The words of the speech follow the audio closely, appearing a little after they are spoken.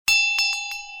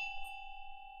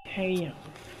Hari Om.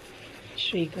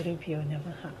 Shri Gurubhyo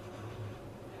Namaha.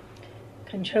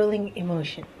 Controlling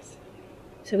emotions.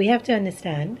 So we have to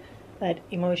understand that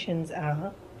emotions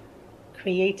are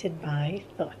created by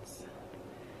thoughts.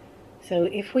 So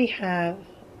if we have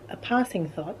a passing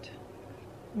thought,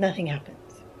 nothing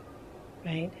happens,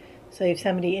 right? So if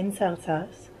somebody insults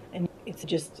us and it's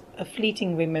just a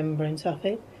fleeting remembrance of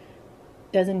it,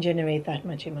 doesn't generate that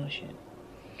much emotion.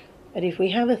 But if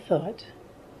we have a thought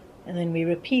and then we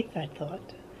repeat that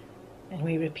thought and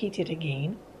we repeat it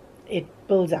again, it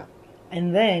builds up.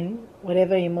 And then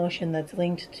whatever emotion that's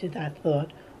linked to that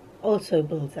thought also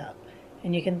builds up.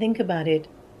 And you can think about it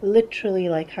literally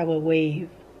like how a wave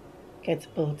gets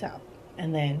built up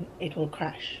and then it will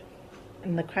crash.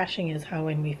 And the crashing is how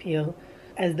when we feel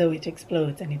as though it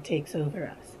explodes and it takes over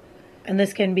us. And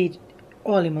this can be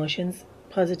all emotions,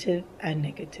 positive and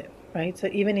negative, right? So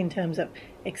even in terms of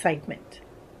excitement.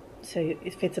 So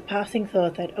if it's a passing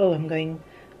thought that, oh, I'm going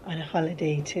on a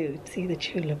holiday to see the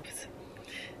tulips,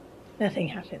 nothing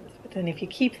happens. But then if you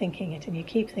keep thinking it and you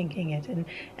keep thinking it,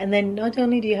 and then not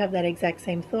only do you have that exact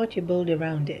same thought, you build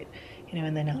around it.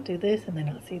 And then I'll do this, and then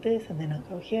I'll see this, and then I'll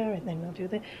go here, and then I'll do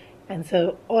this. And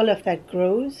so all of that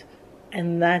grows,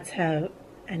 and that's how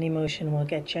an emotion will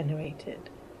get generated.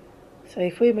 So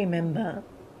if we remember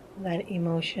that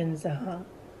emotions are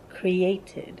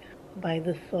created by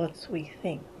the thoughts we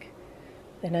think,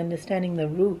 then understanding the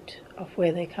root of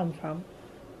where they come from,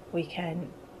 we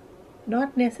can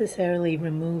not necessarily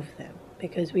remove them,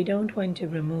 because we don't want to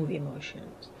remove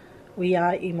emotions. We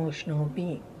are emotional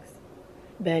beings,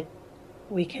 but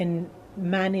we can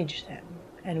manage them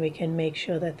and we can make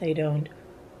sure that they don't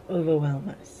overwhelm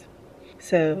us.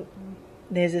 So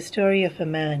there's a story of a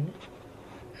man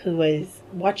who was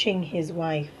watching his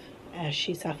wife as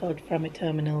she suffered from a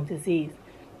terminal disease.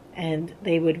 And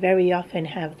they would very often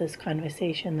have this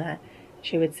conversation that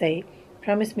she would say,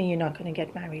 promise me you're not going to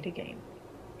get married again.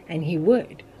 And he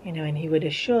would, and he would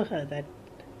assure her that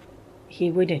he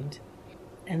wouldn't.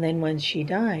 And then once she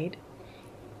died,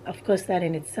 of course that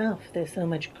in itself, there's so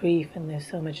much grief and there's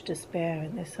so much despair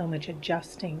and there's so much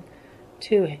adjusting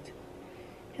to it.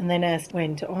 And then as it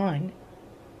went on,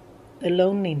 the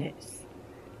loneliness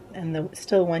and the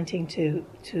still wanting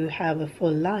to have a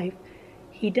full life,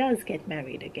 he does get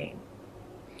married again.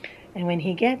 And when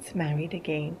he gets married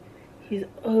again, he's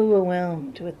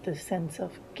overwhelmed with the sense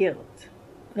of guilt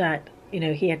that,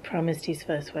 he had promised his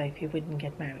first wife he wouldn't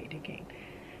get married again.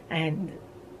 And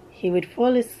he would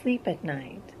fall asleep at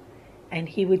night and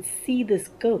he would see this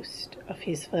ghost of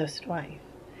his first wife.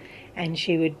 And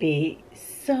she would be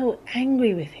so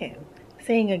angry with him,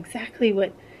 saying exactly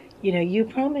what, you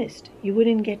promised you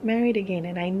wouldn't get married again.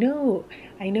 And I know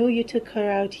you took her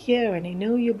out here, and I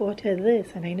know you bought her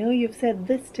this, and I know you've said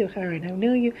this to her, and I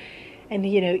know you, and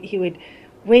he would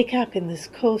wake up in this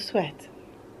cold sweat.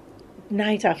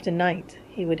 Night after night,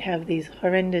 he would have these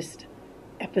horrendous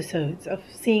episodes of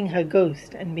seeing her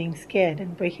ghost and being scared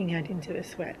and breaking out into a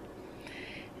sweat.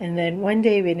 And then one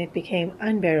day when it became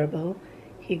unbearable,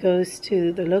 he goes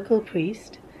to the local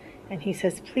priest and he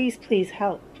says, please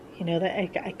help. That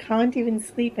I can't even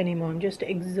sleep anymore. I'm just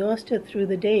exhausted through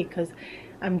the day because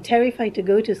I'm terrified to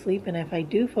go to sleep. And if I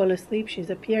do fall asleep,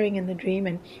 she's appearing in the dream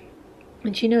and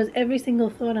she knows every single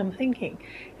thought I'm thinking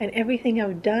and everything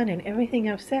I've done and everything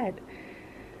I've said.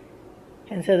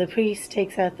 And so the priest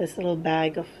takes out this little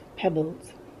bag of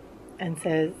pebbles and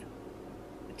says,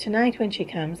 tonight when she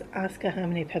comes, ask her how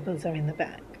many pebbles are in the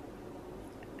bag.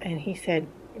 And he said,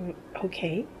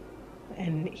 okay.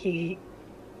 And he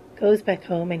goes back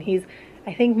home and he's,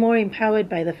 I think, more empowered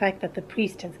by the fact that the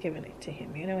priest has given it to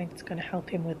him, and it's going to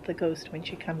help him with the ghost when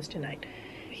she comes tonight.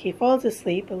 He falls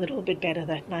asleep a little bit better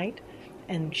that night,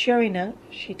 and sure enough,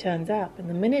 she turns up. And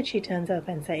the minute she turns up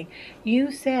and saying,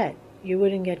 you said you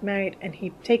wouldn't get married, and he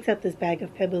takes out this bag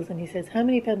of pebbles and he says, how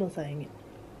many pebbles are in it?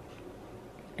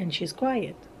 And she's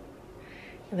quiet.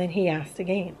 And then he asked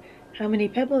again, how many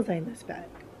pebbles are in this bag?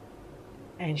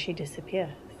 And she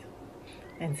disappears.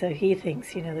 And so he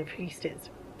thinks, the priest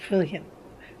is brilliant.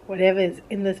 Whatever is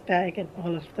in this bag and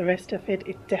all of the rest of it,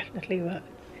 it definitely worked.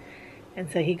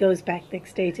 And so he goes back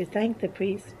next day to thank the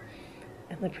priest.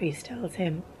 And the priest tells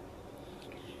him,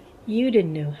 you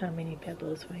didn't know how many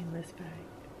pebbles were in this bag.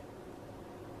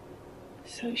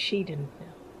 So she didn't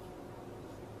know.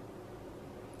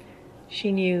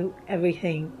 She knew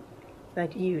everything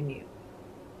that you knew.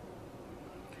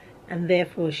 And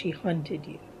therefore she haunted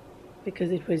you,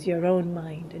 because it was your own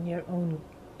mind and your own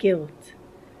guilt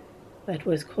that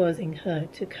was causing her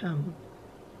to come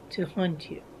to haunt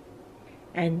you.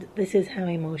 And this is how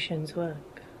emotions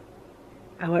work.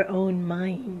 Our own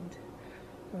mind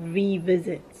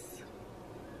revisits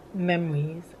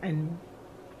memories and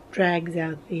drags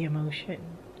out the emotion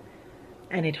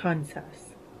and it haunts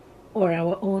us. Or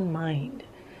our own mind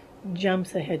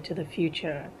jumps ahead to the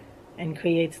future and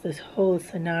creates this whole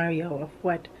scenario of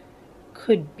what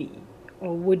could be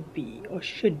or would be or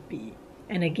should be.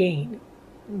 And again,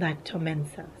 that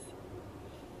torments us.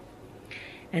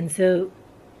 And so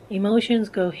emotions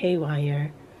go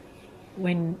haywire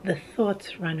when the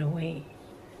thoughts run away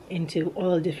into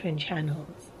all different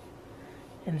channels.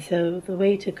 And so the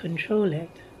way to control it,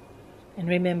 and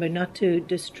remember not to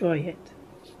destroy it,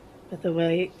 but the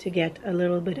way to get a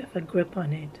little bit of a grip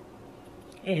on it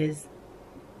is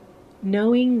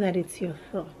knowing that it's your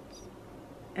thoughts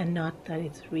and not that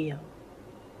it's real.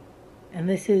 And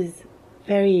this is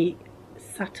very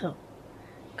subtle,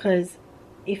 because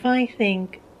if I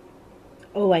think,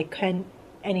 oh, I can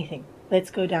anything,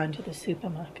 let's go down to the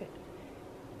supermarket,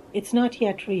 it's not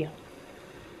yet real.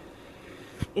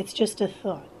 It's just a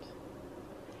thought.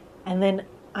 And then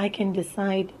I can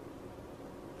decide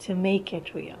to make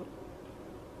it real.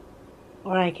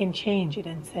 Or I can change it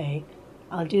and say,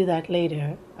 I'll do that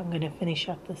later. I'm going to finish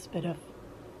up this bit of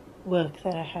work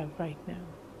that I have right now.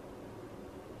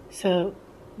 So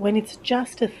when it's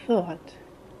just a thought,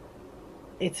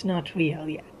 it's not real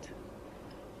yet.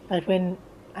 But when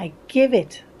I give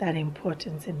it that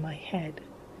importance in my head,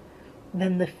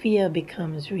 then the fear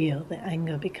becomes real, the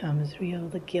anger becomes real,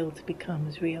 the guilt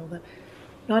becomes real.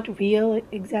 Not real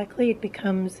exactly, it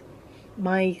becomes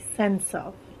my sense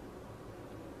of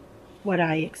what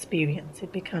I experience.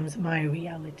 It becomes my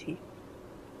reality.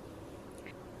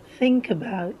 Think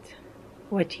about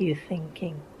what you're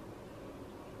thinking.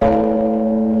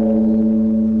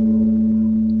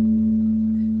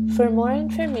 For more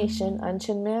information on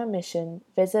Chinmaya Mission,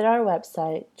 visit our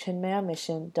website,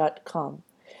 chinmayamission.com.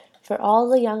 For all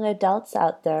the young adults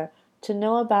out there, to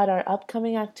know about our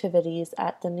upcoming activities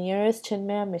at the nearest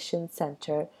Chinmaya Mission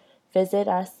Center, visit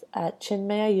us at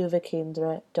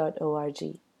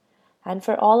chinmayayuvakendra.org. And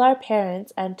for all our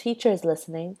parents and teachers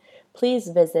listening, please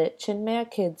visit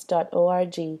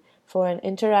chinmayakids.org for an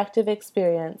interactive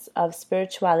experience of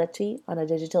spirituality on a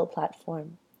digital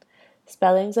platform.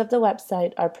 Spellings of the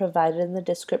website are provided in the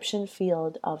description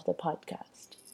field of the podcast.